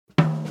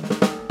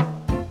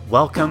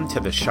Welcome to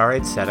the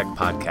Shaarei Tzedek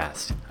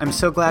podcast. I'm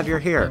so glad you're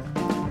here.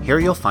 Here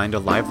you'll find a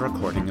live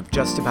recording of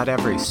just about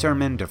every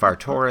sermon, Devar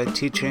Torah,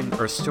 teaching,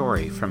 or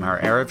story from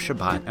our Erev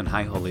Shabbat and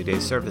High Holy Day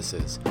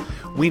services.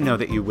 We know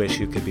that you wish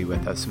you could be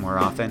with us more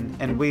often,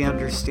 and we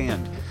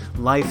understand.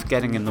 Life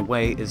getting in the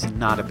way is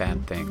not a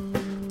bad thing.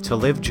 To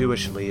live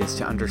Jewishly is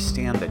to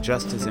understand that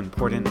just as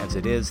important as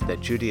it is that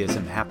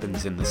Judaism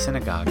happens in the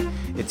synagogue,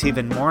 it's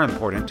even more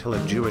important to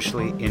live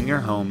Jewishly in your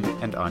home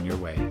and on your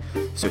way.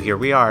 So here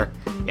we are,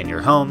 in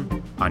your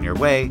home, on your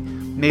way,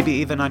 maybe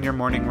even on your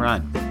morning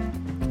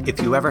run.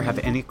 If you ever have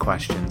any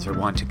questions or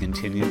want to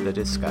continue the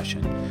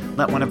discussion,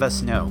 let one of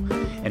us know,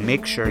 and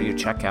make sure you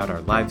check out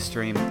our live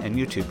stream and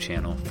YouTube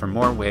channel for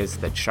more ways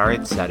that Shaarei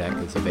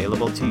Tzedek is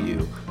available to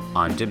you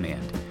on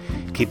demand.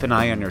 Keep an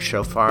eye on your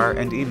shofar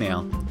and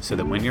email so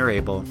that when you're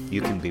able, you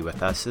can be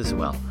with us as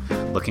well.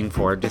 Looking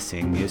forward to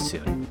seeing you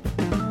soon.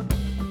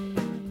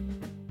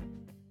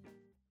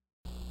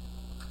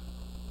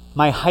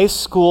 My high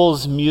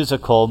school's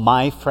musical,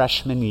 my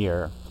freshman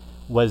year,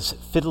 was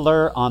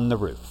Fiddler on the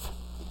Roof.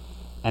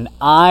 And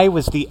I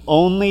was the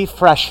only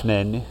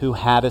freshman who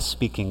had a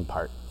speaking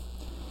part.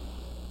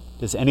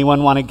 Does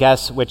anyone want to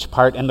guess which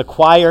part? And the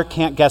choir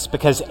can't guess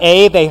because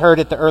A, they heard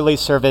at the early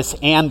service,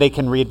 and they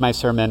can read my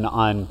sermon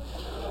on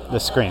the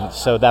screen.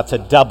 So that's a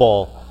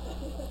double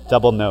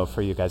no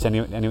for you guys.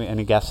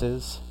 Any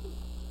guesses?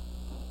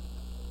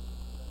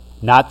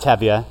 Not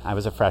Tevye. I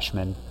was a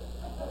freshman.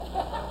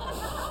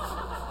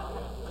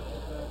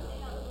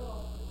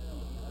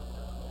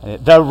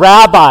 The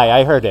rabbi,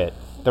 I heard it.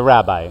 The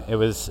rabbi. It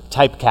was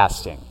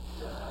typecasting.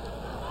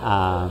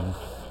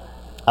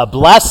 A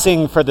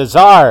blessing for the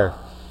czar.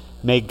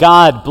 May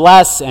God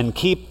bless and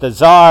keep the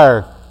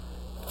czar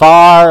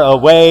far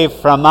away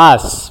from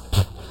us.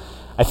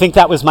 I think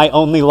that was my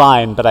only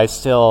line, but I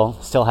still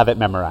have it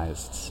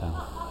memorized.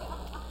 So.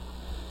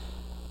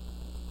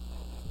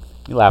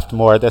 You laughed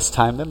more this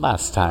time than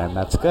last time.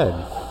 That's good.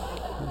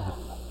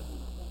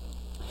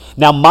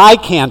 Now, my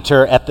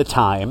cantor at the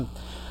time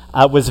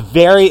was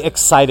very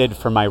excited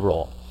for my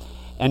role.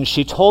 And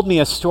she told me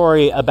a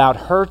story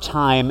about her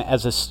time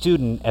as a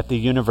student at the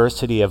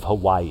University of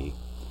Hawaii.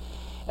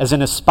 As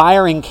an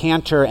aspiring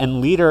cantor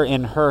and leader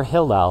in her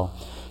Hillel,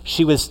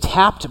 she was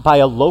tapped by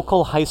a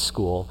local high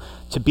school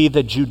to be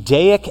the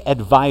Judaic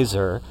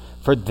advisor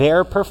for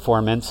their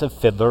performance of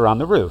Fiddler on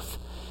the Roof,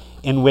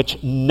 in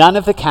which none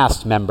of the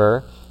cast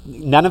members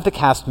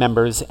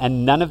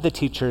and none of the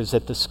teachers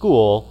at the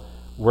school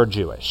were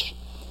Jewish.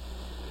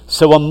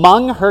 So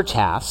among her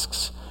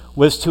tasks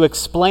was to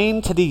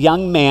explain to the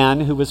young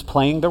man who was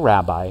playing the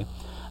rabbi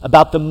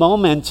about the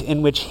moment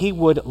in which he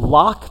would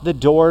lock the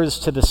doors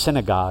to the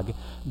synagogue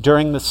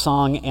during the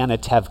song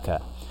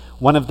Anatevka,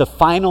 one of the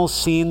final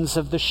scenes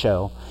of the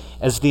show,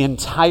 as the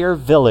entire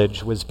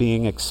village was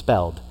being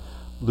expelled,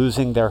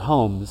 losing their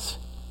homes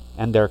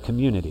and their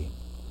community.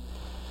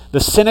 The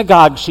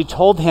synagogue, she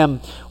told him,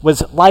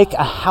 was like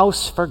a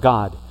house for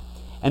God,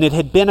 and it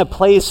had been a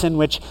place in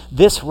which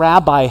this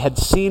rabbi had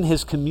seen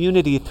his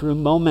community through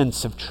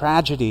moments of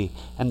tragedy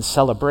and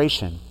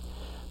celebration,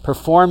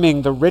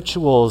 performing the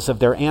rituals of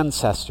their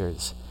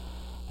ancestors.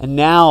 And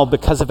now,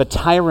 because of a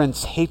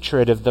tyrant's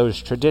hatred of those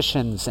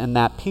traditions and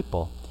that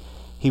people,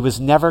 he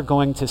was never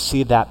going to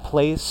see that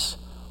place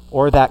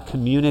or that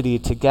community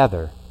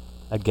together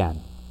again.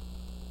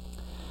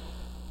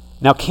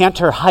 Now,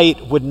 Cantor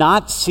Haidt would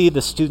not see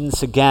the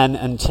students again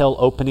until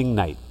opening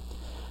night,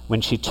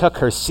 when she took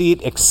her seat,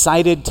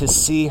 excited to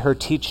see her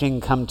teaching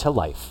come to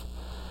life.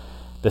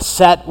 The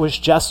set was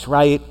just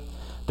right,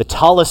 the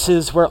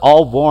taluses were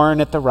all worn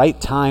at the right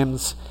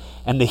times,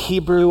 and the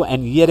Hebrew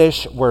and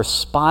Yiddish were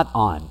spot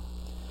on.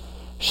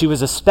 She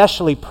was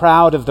especially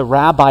proud of the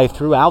rabbi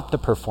throughout the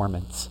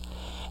performance,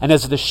 and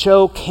as the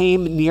show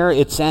came near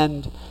its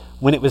end,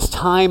 when it was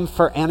time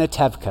for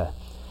Anatevka,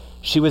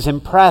 she was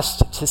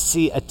impressed to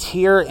see a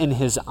tear in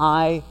his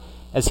eye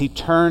as he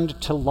turned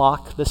to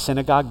lock the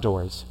synagogue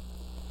doors.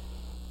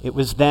 It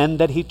was then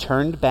that he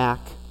turned back,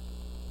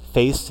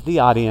 faced the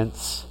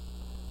audience,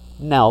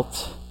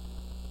 knelt,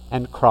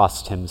 and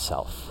crossed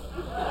himself.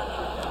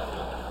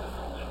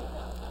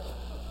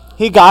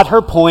 He got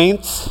her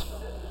point,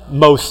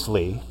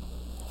 mostly.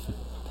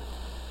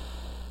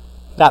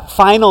 That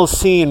final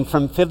scene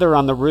from Fiddler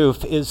on the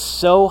Roof is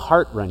so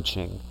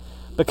heart-wrenching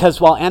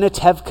because while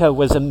Anatevka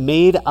was a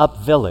made-up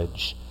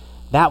village,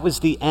 that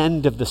was the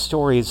end of the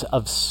stories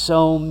of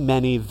so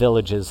many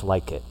villages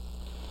like it.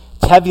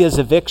 Tevye's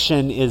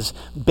eviction is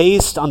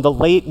based on the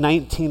late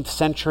 19th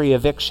century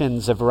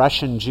evictions of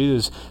Russian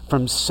Jews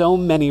from so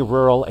many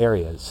rural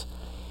areas.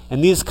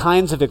 And these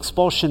kinds of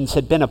expulsions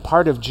had been a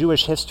part of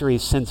Jewish history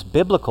since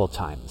biblical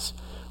times,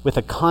 with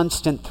a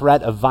constant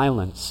threat of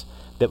violence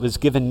that was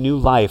given new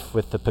life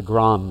with the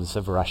pogroms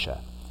of Russia.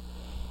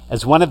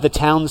 As one of the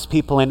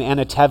townspeople in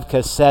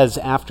Anatevka says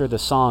after the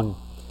song,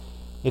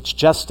 "It's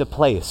just a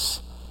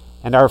place,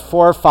 and our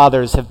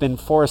forefathers have been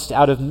forced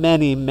out of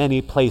many,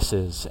 many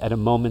places at a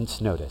moment's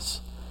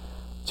notice."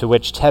 To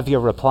which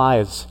Tevye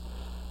replies,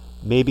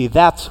 "Maybe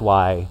that's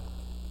why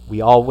we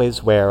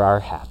always wear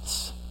our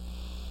hats."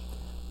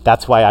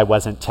 That's why I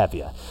wasn't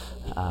Tevye.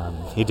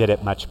 He did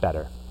it much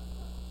better.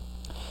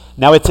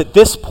 Now, it's at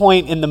this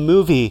point in the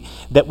movie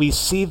that we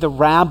see the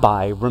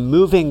rabbi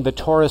removing the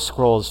Torah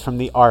scrolls from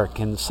the ark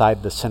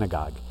inside the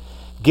synagogue,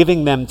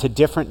 giving them to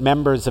different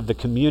members of the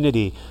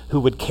community who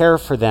would care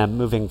for them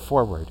moving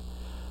forward,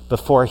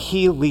 before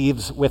he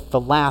leaves with the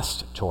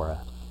last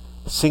Torah,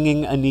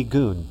 singing a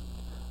nigun,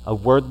 a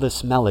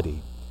wordless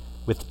melody,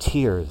 with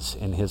tears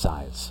in his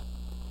eyes.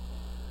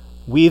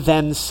 We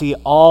then see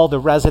all the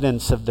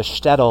residents of the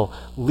shtetl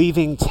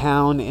leaving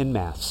town en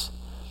masse,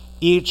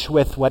 each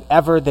with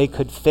whatever they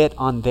could fit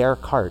on their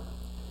cart,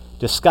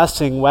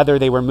 discussing whether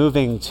they were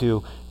moving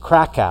to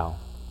Krakow,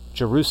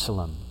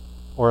 Jerusalem,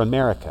 or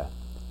America.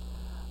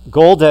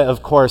 Golda,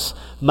 of course,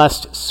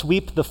 must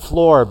sweep the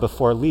floor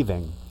before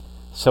leaving,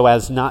 so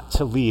as not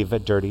to leave a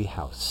dirty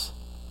house.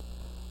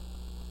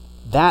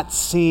 That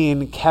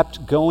scene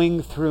kept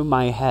going through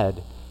my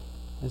head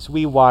as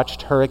we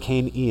watched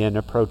Hurricane Ian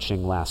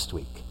approaching last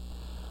week.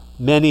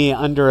 Many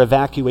under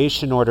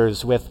evacuation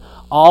orders with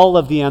all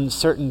of the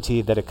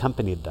uncertainty that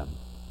accompanied them.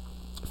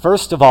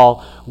 First of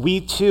all,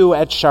 we too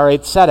at Shaarei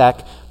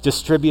Tzedek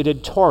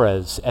distributed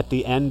Torahs at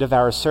the end of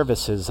our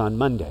services on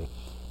Monday,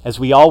 as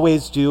we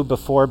always do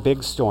before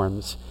big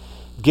storms,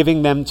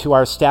 giving them to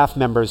our staff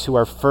members who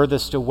are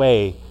furthest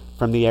away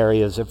from the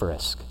areas of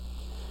risk.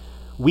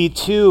 We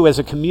too, as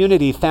a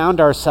community, found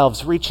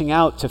ourselves reaching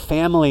out to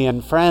family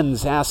and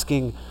friends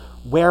asking,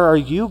 "Where are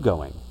you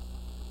going?"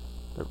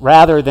 But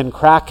rather than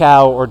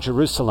Krakow or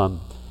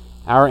Jerusalem,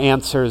 our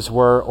answers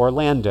were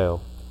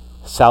Orlando,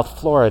 South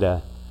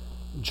Florida,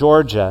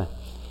 Georgia,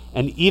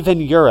 and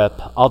even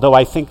Europe, although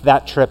I think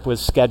that trip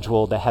was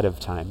scheduled ahead of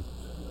time.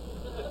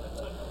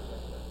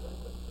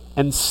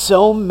 And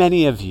so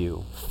many of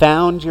you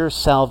found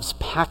yourselves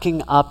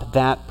packing up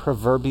that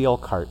proverbial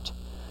cart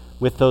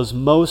with those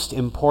most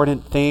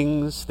important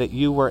things that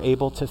you were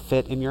able to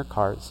fit in your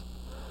cars,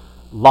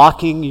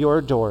 locking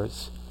your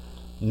doors,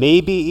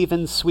 maybe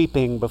even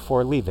sweeping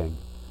before leaving,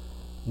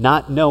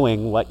 not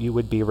knowing what you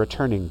would be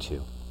returning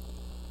to.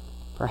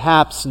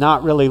 Perhaps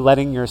not really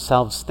letting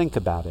yourselves think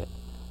about it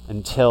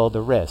until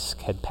the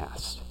risk had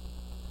passed.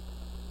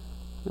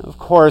 Of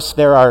course,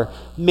 there are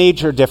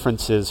major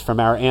differences from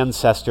our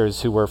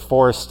ancestors who were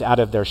forced out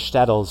of their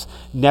shtetls,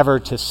 never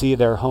to see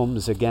their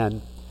homes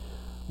again.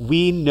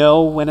 We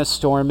know when a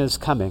storm is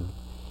coming,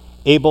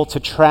 able to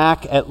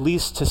track at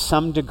least to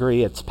some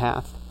degree its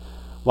path,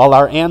 while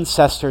our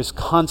ancestors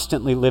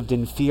constantly lived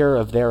in fear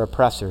of their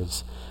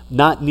oppressors,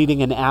 not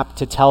needing an app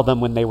to tell them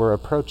when they were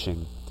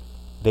approaching.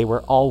 They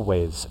were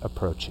always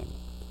approaching.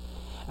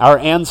 Our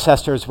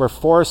ancestors were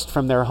forced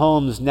from their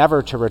homes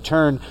never to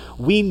return.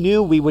 We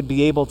knew we would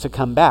be able to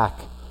come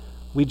back.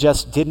 We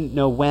just didn't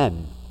know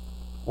when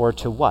or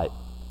to what.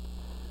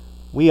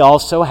 We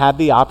also had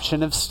the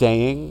option of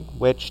staying,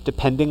 which,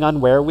 depending on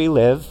where we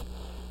live,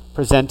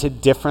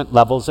 presented different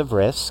levels of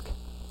risk,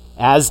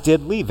 as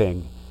did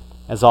leaving,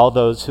 as all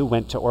those who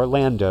went to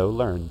Orlando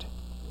learned.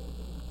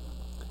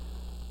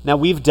 Now,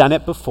 we've done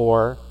it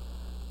before,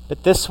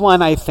 but this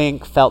one, I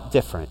think, felt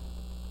different.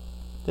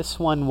 This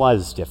one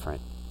was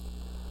different.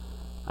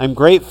 I'm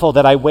grateful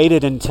that I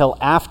waited until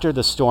after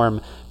the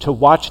storm to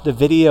watch the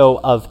video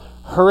of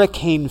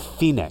Hurricane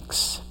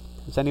Phoenix.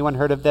 Has anyone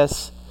heard of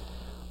this?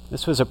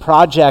 This was a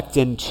project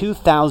in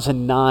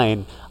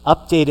 2009,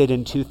 updated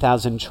in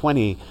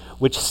 2020,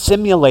 which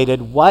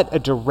simulated what a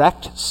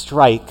direct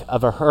strike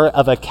of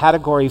a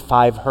Category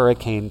 5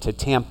 hurricane to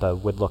Tampa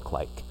would look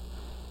like.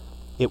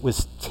 It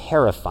was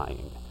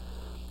terrifying.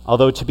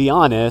 Although, to be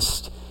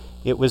honest,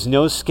 it was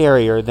no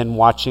scarier than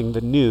watching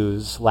the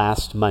news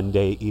last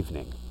Monday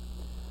evening.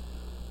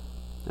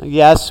 Now,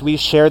 yes, we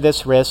share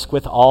this risk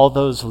with all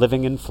those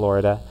living in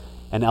Florida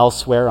and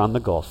elsewhere on the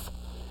Gulf.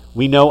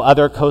 We know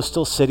other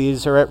coastal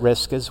cities are at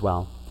risk as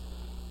well.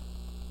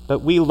 But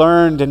we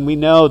learned and we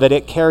know that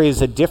it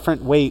carries a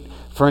different weight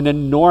for an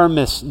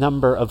enormous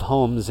number of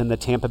homes in the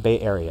Tampa Bay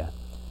area.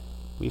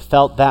 We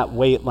felt that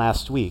weight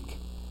last week,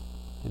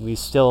 and we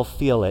still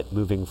feel it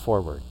moving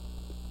forward.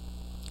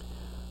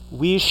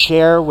 We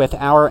share with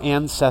our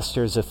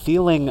ancestors a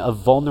feeling of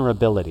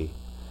vulnerability,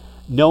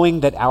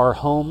 knowing that our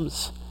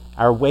homes,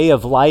 our way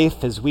of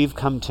life as we've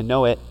come to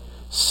know it,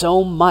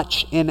 so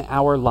much in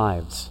our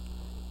lives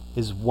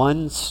is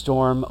one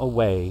storm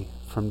away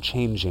from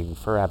changing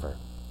forever.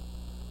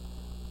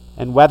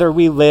 And whether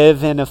we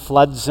live in a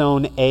flood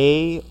zone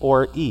A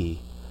or E,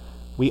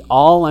 we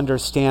all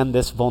understand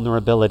this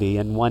vulnerability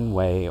in one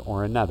way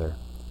or another.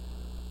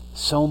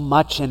 So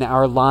much in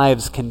our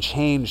lives can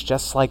change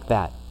just like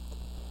that.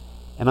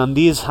 And on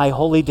these high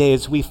holy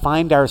days, we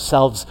find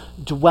ourselves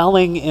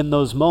dwelling in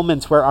those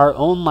moments where our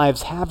own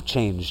lives have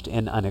changed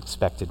in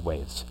unexpected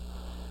ways.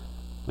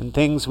 When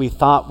things we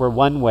thought were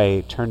one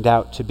way turned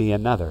out to be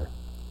another.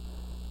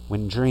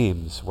 When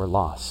dreams were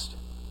lost.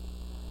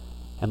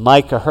 And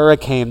like a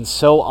hurricane,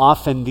 so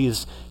often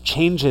these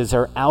changes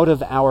are out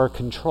of our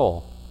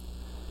control.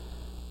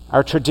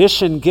 Our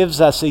tradition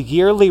gives us a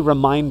yearly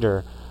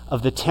reminder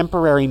of the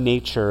temporary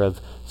nature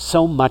of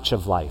so much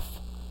of life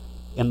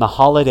in the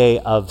holiday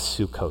of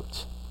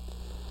Sukkot.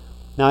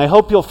 Now, I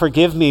hope you'll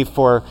forgive me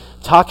for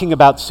talking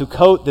about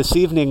Sukkot this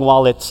evening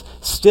while it's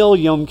still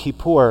Yom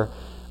Kippur,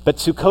 but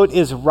Sukkot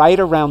is right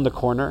around the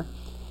corner,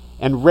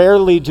 and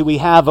rarely do we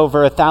have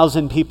over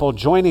 1,000 people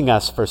joining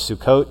us for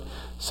Sukkot,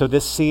 so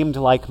this seemed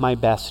like my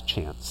best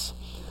chance.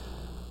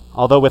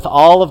 Although with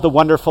all of the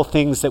wonderful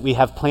things that we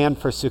have planned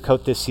for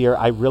Sukkot this year,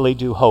 I really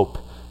do hope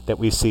that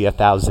we see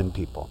 1,000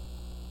 people.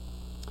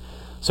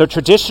 So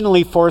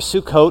traditionally for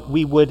Sukkot,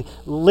 we would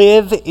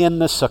live in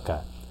the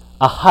sukkah,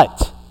 a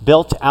hut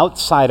built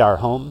outside our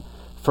home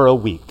for a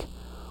week,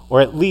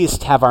 or at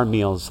least have our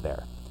meals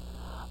there.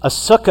 A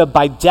sukkah,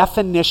 by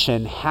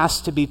definition, has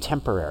to be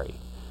temporary.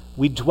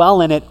 We dwell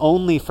in it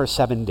only for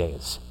 7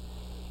 days.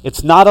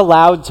 It's not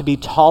allowed to be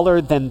taller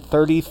than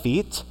 30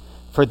 feet,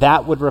 for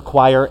that would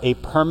require a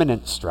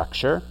permanent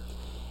structure.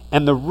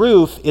 And the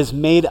roof is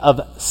made of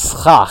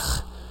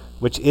schach,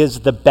 which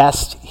is the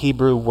best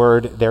Hebrew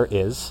word there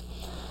is.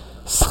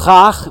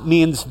 Schach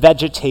means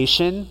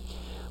vegetation.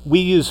 We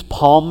use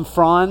palm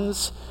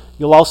fronds.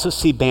 You'll also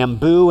see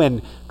bamboo.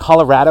 In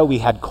Colorado, we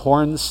had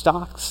corn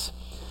stalks.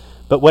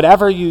 But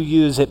whatever you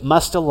use, it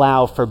must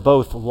allow for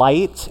both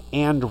light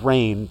and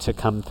rain to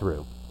come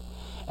through.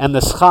 And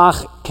the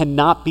schach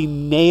cannot be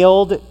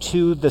nailed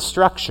to the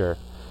structure,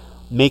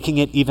 making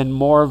it even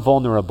more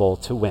vulnerable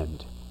to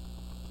wind.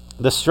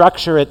 The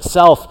structure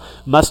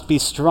itself must be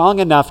strong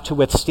enough to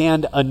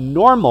withstand a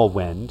normal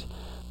wind,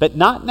 but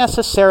not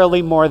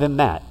necessarily more than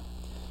that.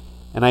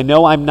 And I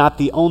know I'm not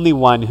the only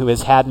one who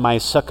has had my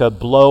sukkah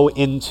blow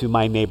into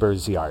my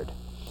neighbor's yard.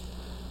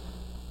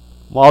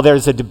 While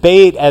there's a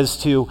debate as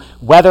to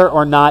whether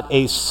or not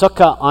a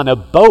sukkah on a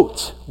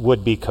boat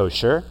would be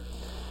kosher,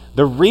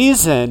 the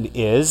reason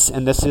is,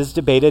 and this is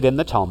debated in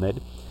the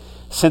Talmud,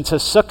 since a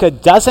sukkah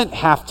doesn't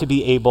have to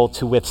be able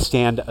to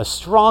withstand a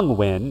strong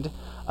wind,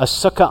 a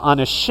sukkah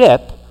on a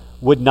ship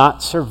would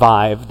not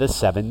survive the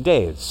 7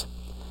 days.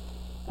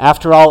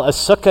 After all, a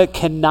sukkah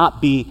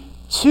cannot be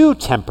too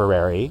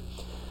temporary.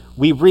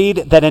 We read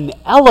that an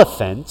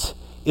elephant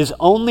is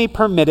only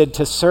permitted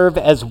to serve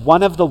as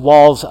one of the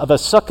walls of a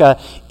sukkah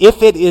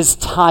if it is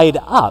tied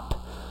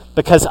up,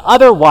 because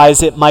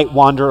otherwise it might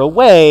wander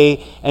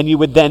away and you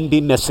would then be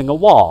missing a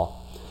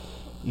wall.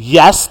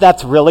 Yes,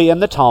 that's really in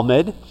the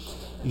Talmud.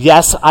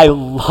 Yes, I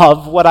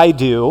love what I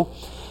do.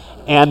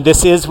 And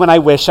this is when I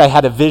wish I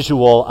had a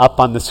visual up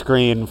on the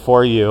screen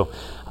for you.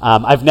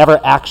 I've never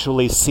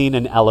actually seen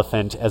an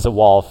elephant as a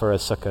wall for a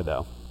sukkah,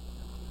 though.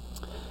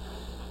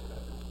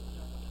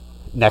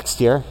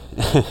 Next year,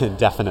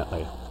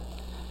 definitely.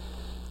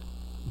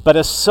 But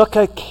a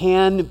sukkah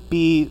can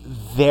be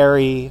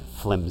very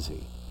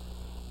flimsy.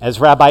 As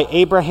Rabbi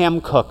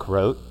Abraham Kook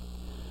wrote,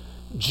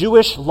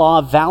 Jewish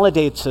law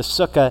validates a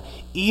sukkah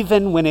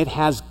even when it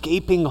has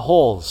gaping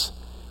holes,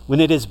 when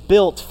it is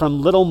built from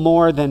little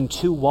more than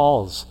 2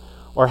 walls,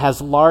 or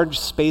has large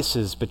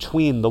spaces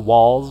between the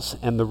walls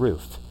and the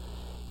roof.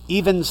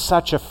 Even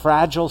such a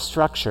fragile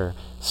structure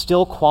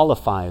still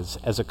qualifies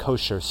as a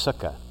kosher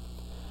sukkah.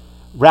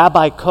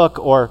 Rabbi Kook,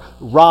 or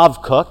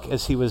Rav Kook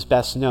as he was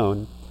best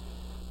known,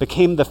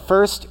 became the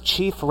first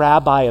chief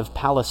rabbi of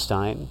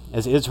Palestine,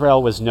 as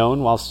Israel was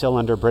known while still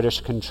under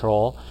British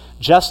control,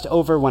 just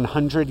over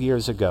 100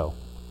 years ago.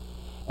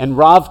 And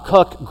Rav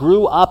Kook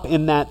grew up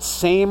in that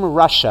same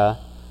Russia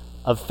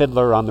of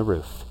Fiddler on the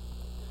Roof.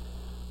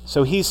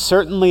 So he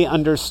certainly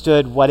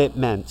understood what it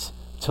meant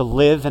to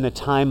live in a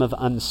time of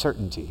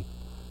uncertainty,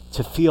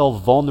 to feel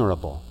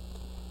vulnerable.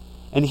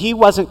 And he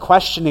wasn't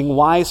questioning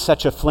why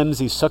such a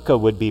flimsy sukkah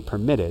would be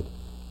permitted.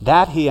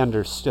 That he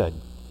understood.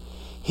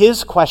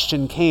 His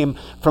question came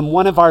from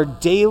one of our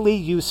daily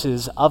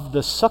uses of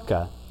the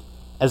sukkah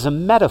as a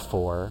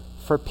metaphor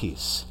for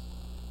peace.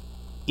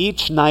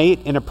 Each night,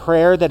 in a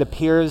prayer that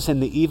appears in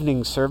the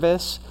evening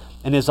service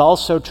and is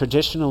also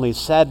traditionally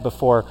said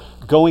before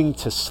going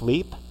to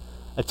sleep,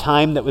 a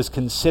time that was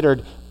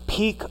considered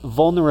peak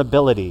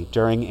vulnerability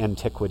during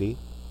antiquity,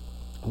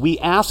 we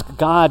ask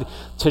God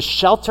to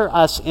shelter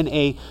us in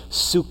a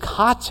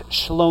Sukkat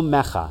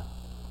Shlomecha,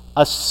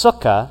 a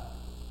sukkah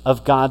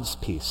of God's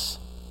peace.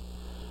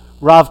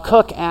 Rav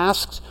Kook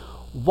asks,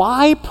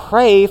 why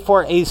pray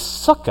for a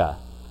sukkah,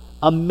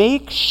 a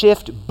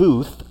makeshift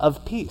booth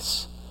of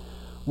peace?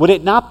 Would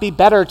it not be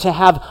better to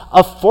have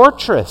a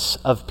fortress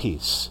of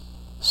peace,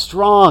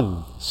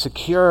 strong,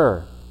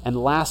 secure,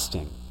 and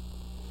lasting?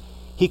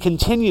 He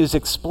continues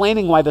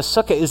explaining why the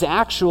sukkah is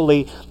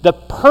actually the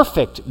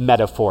perfect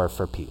metaphor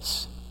for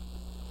peace.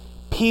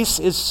 Peace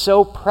is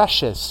so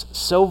precious,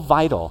 so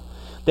vital,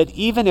 that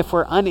even if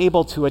we're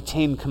unable to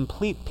attain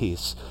complete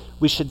peace,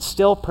 we should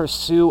still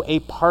pursue a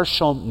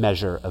partial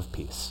measure of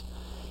peace.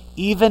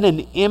 Even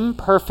an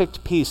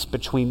imperfect peace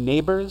between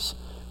neighbors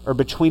or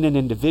between an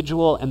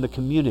individual and the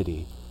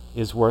community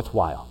is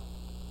worthwhile.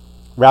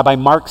 Rabbi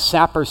Mark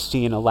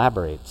Saperstein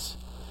elaborates,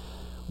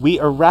 we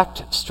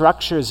erect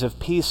structures of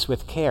peace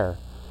with care,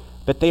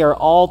 but they are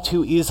all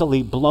too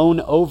easily blown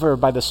over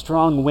by the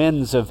strong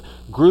winds of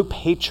group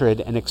hatred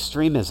and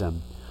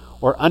extremism,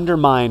 or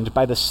undermined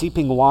by the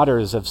seeping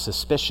waters of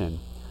suspicion,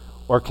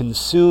 or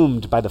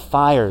consumed by the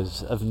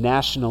fires of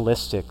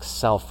nationalistic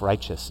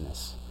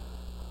self-righteousness.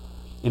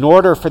 In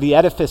order for the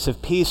edifice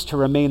of peace to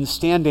remain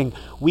standing,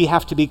 we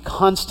have to be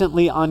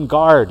constantly on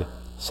guard,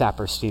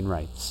 Saperstein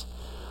writes.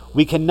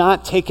 We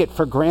cannot take it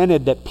for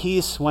granted that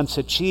peace, once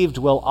achieved,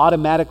 will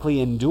automatically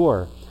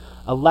endure,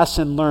 a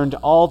lesson learned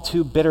all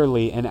too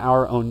bitterly in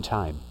our own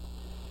time.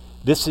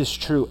 This is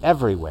true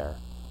everywhere,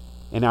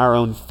 in our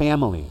own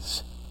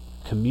families,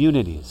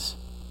 communities,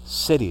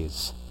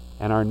 cities,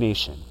 and our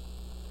nation.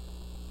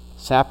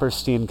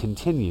 Saperstein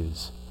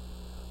continues,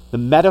 the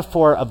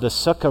metaphor of the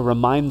sukkah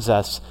reminds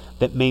us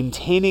that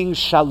maintaining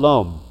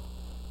shalom,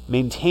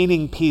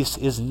 maintaining peace,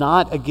 is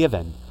not a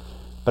given,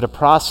 but a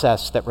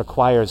process that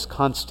requires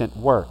constant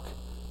work,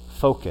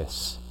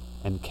 focus,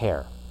 and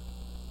care.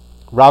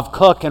 Rav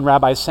Kook and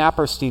Rabbi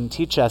Saperstein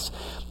teach us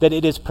that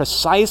it is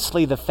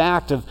precisely the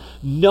fact of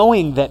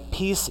knowing that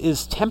peace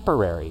is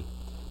temporary,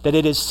 that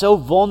it is so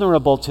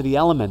vulnerable to the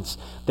elements,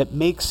 that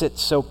makes it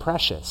so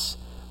precious,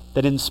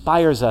 that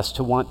inspires us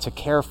to want to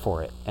care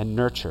for it and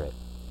nurture it.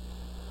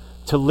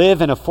 To live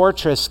in a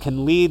fortress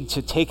can lead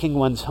to taking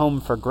one's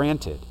home for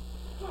granted,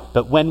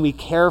 but when we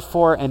care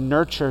for and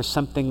nurture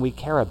something we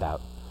care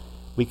about,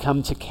 we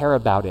come to care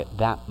about it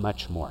that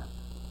much more.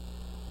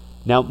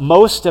 Now,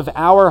 most of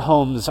our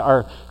homes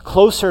are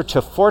closer to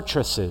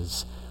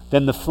fortresses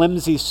than the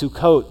flimsy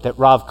Sukkot that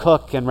Rav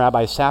Kook and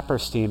Rabbi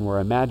Saperstein were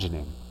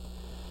imagining.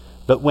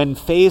 But when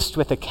faced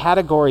with a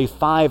Category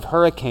 5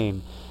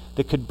 hurricane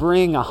that could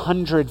bring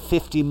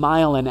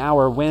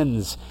 150-mile-an-hour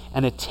winds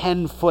and a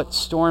 10-foot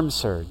storm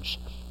surge,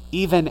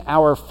 even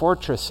our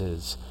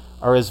fortresses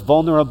are as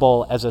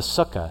vulnerable as a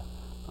sukkah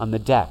on the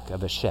deck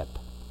of a ship.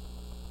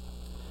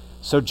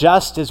 So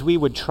just as we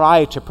would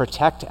try to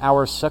protect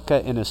our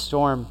sukkah in a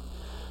storm,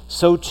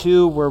 so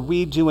too were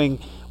we doing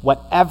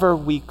whatever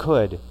we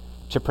could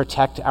to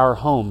protect our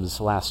homes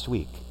last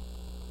week.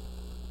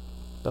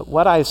 But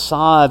what I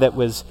saw that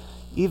was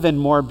even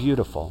more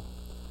beautiful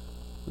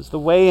was the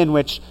way in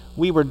which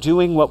we were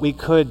doing what we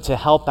could to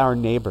help our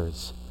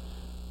neighbors.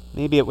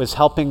 Maybe it was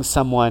helping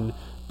someone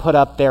put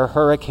up their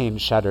hurricane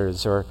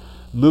shutters or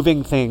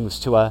moving things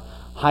to a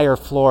higher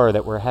floor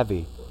that were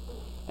heavy.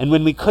 And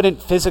when we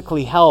couldn't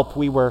physically help,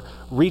 we were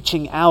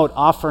reaching out,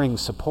 offering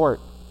support.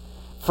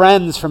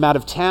 Friends from out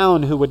of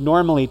town who would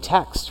normally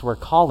text were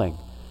calling,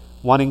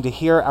 wanting to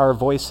hear our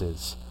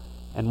voices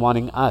and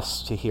wanting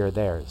us to hear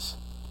theirs.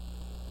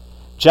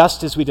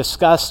 Just as we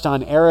discussed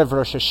on Erev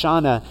Rosh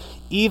Hashanah,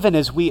 even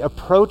as we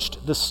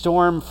approached the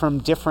storm from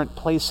different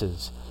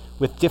places,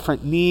 with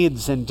different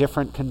needs and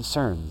different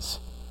concerns,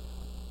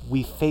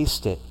 we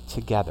faced it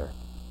together.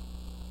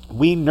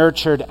 We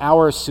nurtured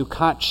our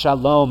Sukkot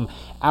Shalom,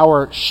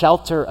 our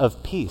shelter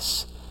of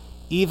peace,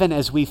 even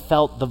as we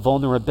felt the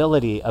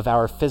vulnerability of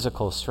our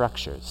physical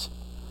structures.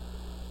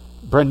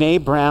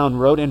 Brené Brown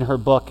wrote in her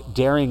book,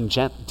 Daring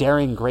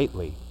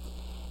Greatly,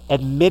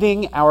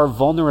 admitting our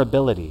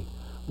vulnerability,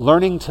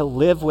 learning to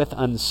live with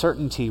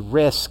uncertainty,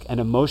 risk, and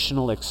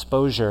emotional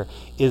exposure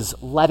is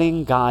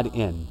letting God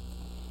in.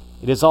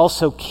 It is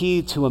also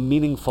key to a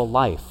meaningful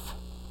life.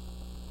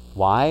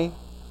 Why?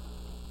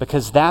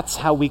 Because that's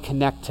how we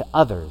connect to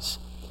others,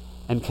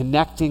 and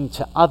connecting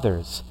to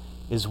others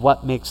is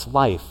what makes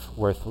life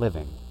worth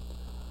living.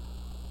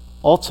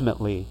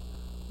 Ultimately,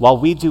 while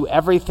we do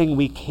everything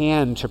we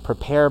can to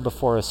prepare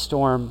before a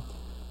storm,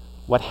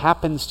 what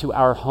happens to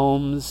our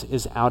homes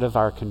is out of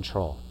our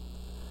control.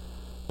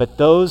 But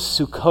those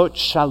Sukkot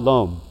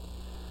Shalom,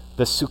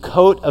 the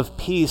Sukkot of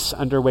peace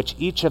under which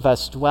each of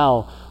us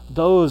dwell,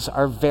 those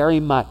are very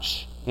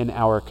much in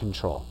our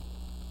control.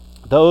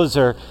 Those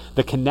are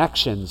the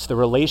connections, the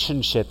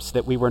relationships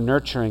that we were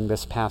nurturing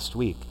this past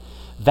week,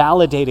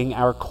 validating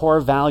our core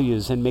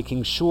values and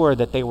making sure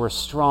that they were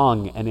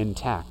strong and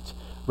intact,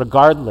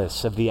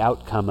 regardless of the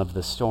outcome of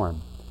the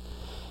storm.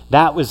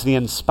 That was the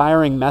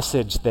inspiring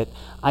message that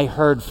I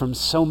heard from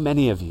so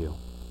many of you.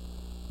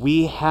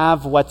 We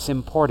have what's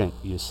important,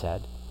 you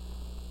said.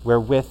 We're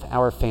with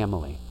our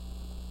family.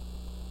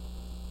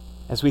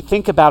 As we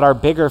think about our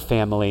bigger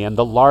family and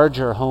the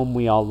larger home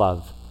we all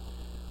love,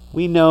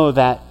 we know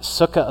that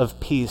Sukkah of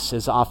peace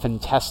is often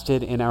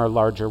tested in our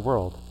larger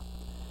world.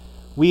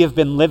 We have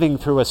been living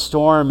through a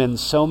storm in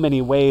so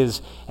many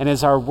ways, and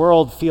as our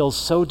world feels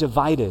so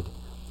divided,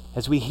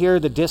 as we hear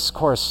the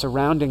discourse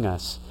surrounding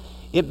us,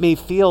 it may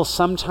feel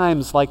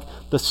sometimes like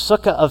the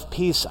Sukkah of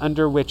peace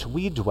under which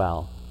we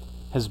dwell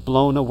has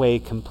blown away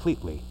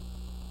completely.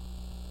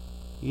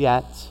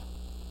 Yet,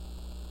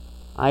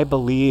 I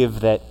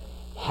believe that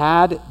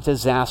had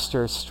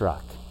disaster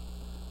struck,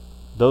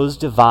 those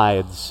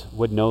divides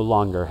would no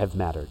longer have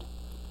mattered.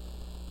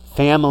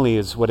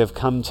 Families would have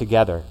come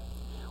together.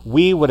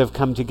 We would have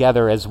come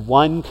together as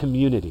one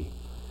community,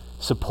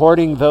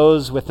 supporting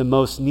those with the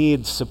most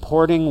needs,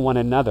 supporting one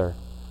another,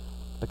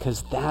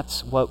 because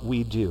that's what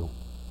we do.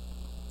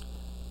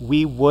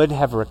 We would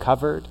have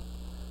recovered,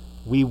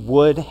 we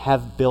would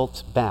have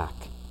built back,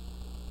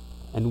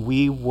 and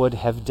we would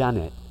have done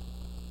it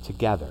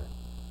together.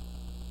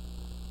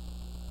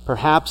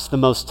 Perhaps the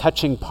most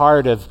touching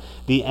part of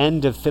the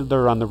end of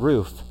Fiddler on the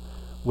Roof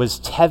was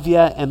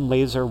Tevye and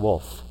Laser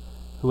Wolf,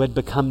 who had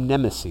become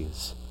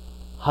nemeses,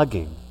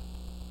 hugging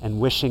and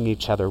wishing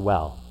each other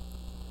well.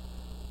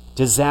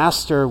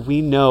 Disaster,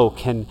 we know,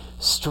 can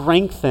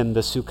strengthen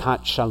the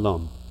Sukkot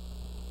Shalom.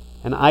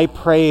 And I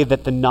pray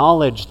that the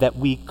knowledge that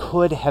we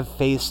could have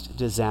faced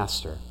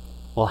disaster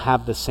will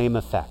have the same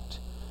effect,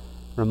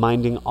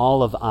 reminding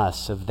all of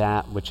us of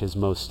that which is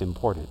most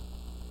important.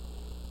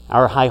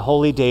 Our High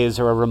Holy Days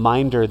are a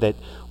reminder that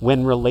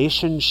when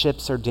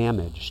relationships are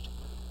damaged,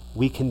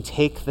 we can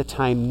take the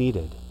time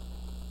needed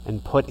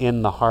and put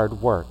in the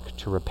hard work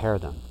to repair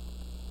them.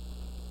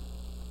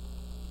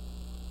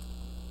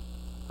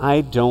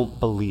 I don't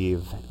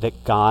believe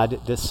that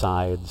God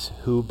decides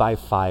who by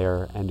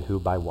fire and who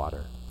by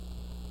water.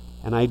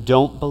 And I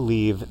don't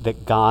believe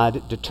that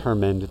God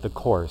determined the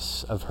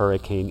course of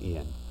Hurricane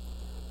Ian.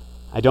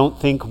 I don't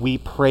think we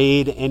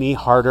prayed any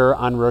harder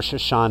on Rosh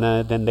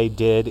Hashanah than they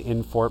did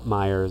in Fort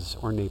Myers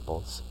or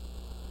Naples.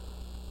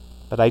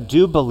 But I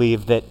do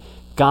believe that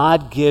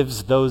God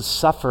gives those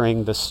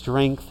suffering the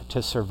strength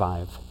to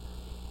survive.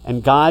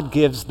 And God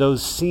gives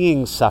those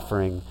seeing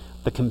suffering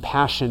the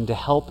compassion to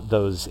help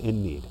those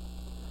in need.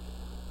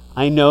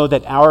 I know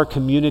that our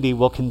community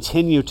will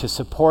continue to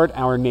support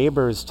our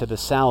neighbors to the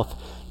south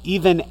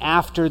even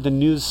after the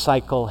news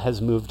cycle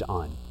has moved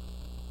on.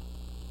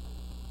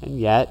 And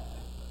yet,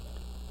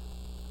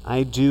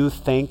 I do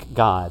thank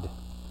God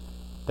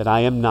that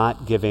I am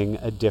not giving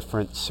a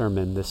different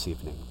sermon this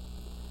evening,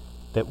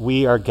 that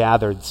we are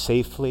gathered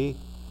safely,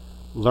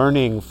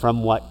 learning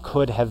from what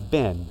could have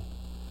been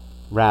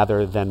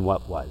rather than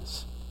what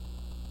was.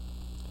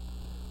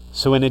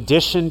 So in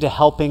addition to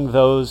helping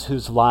those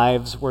whose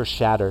lives were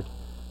shattered,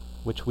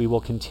 which we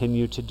will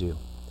continue to do,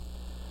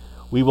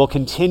 we will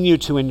continue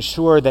to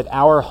ensure that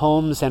our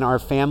homes and our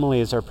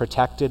families are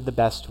protected the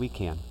best we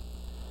can.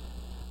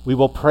 We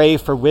will pray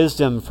for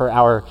wisdom for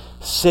our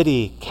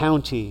city,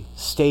 county,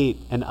 state,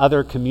 and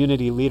other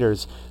community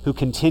leaders who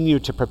continue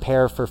to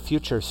prepare for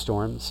future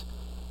storms,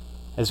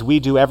 as we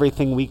do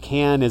everything we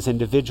can as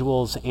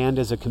individuals and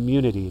as a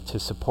community to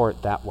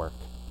support that work.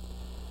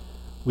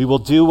 We will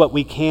do what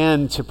we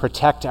can to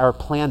protect our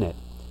planet,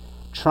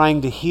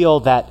 trying to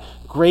heal that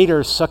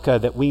greater sukkah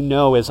that we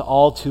know is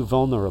all too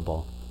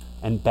vulnerable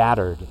and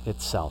battered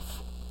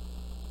itself.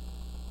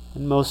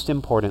 And most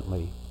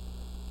importantly,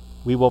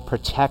 we will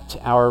protect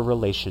our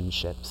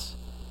relationships,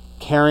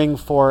 caring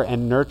for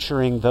and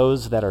nurturing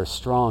those that are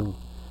strong,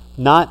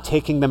 not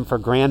taking them for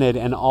granted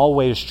and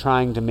always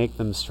trying to make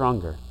them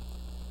stronger.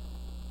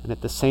 And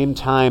at the same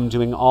time,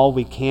 doing all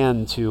we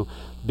can to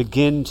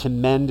begin to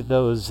mend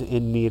those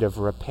in need of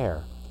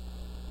repair,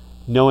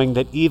 knowing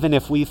that even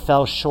if we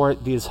fell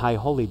short these High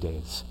Holy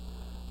Days,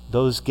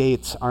 those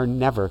gates are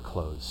never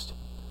closed.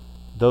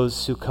 Those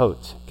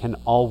Sukkot can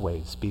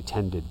always be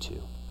tended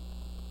to.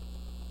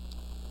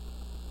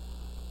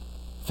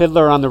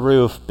 Fiddler on the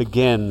Roof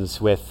begins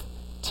with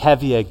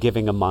Tevye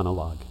giving a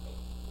monologue.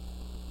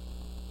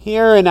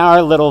 Here in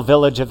our little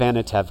village of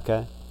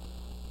Anatevka,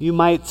 you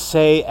might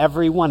say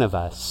every one of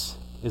us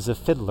is a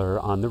fiddler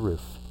on the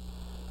roof,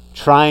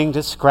 trying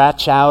to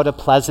scratch out a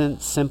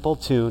pleasant, simple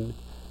tune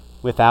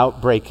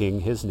without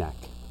breaking his neck.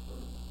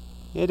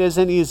 It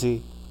isn't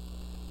easy.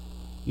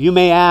 You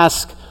may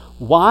ask,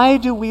 why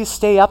do we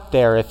stay up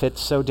there if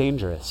it's so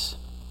dangerous?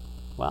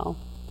 Well,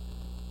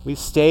 we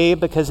stay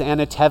because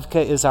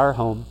Anatevka is our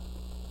home.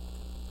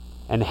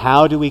 And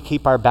how do we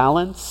keep our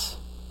balance?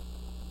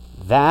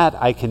 That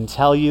I can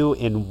tell you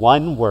in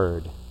one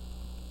word.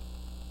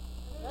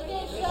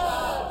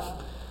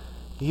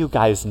 You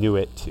guys knew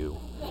it too.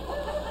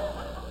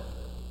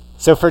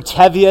 So for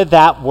Tevye,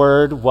 that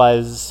word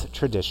was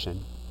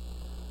tradition.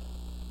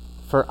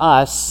 For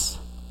us,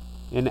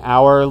 in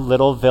our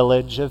little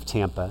village of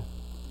Tampa,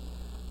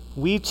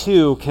 we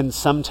too can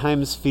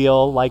sometimes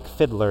feel like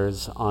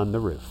fiddlers on the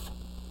roof.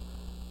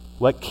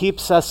 What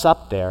keeps us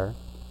up there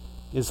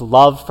is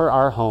love for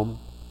our home,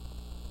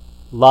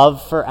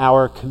 love for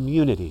our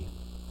community,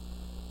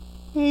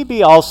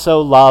 maybe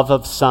also love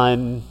of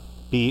sun,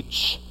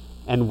 beach,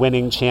 and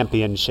winning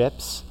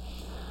championships,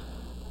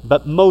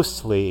 but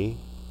mostly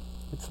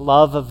it's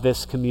love of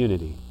this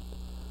community,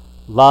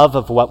 love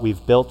of what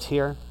we've built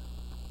here,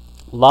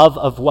 love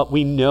of what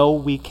we know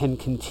we can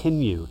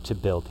continue to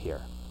build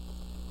here.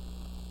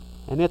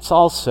 And it's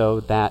also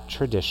that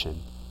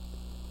tradition.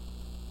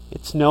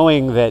 It's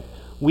knowing that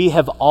we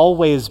have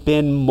always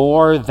been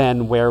more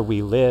than where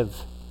we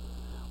live.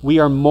 We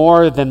are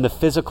more than the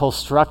physical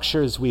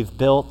structures we've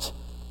built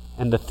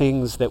and the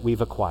things that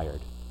we've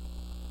acquired.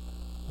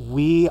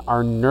 We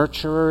are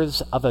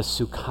nurturers of a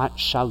Sukkot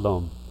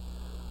Shalom,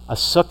 a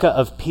sukkah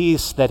of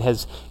peace that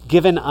has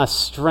given us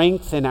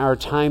strength in our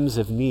times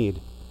of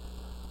need,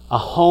 a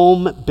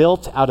home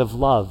built out of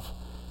love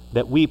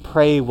that we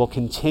pray will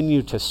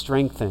continue to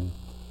strengthen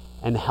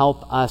and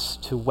help us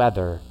to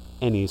weather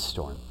any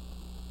storm.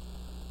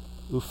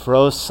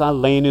 Ufros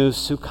aleinu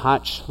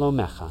Sukkot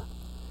Shlomecha.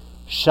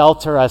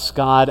 Shelter us,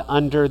 God,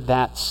 under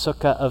that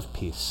sukkah of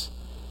peace,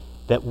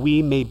 that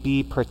we may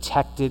be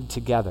protected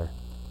together,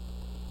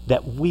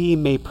 that we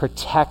may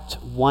protect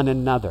one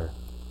another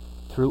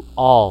through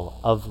all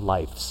of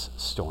life's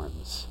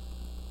storms.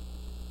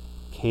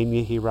 Ken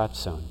Yehi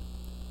Ratzon.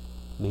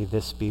 May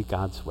this be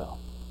God's will.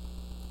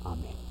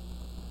 Amen.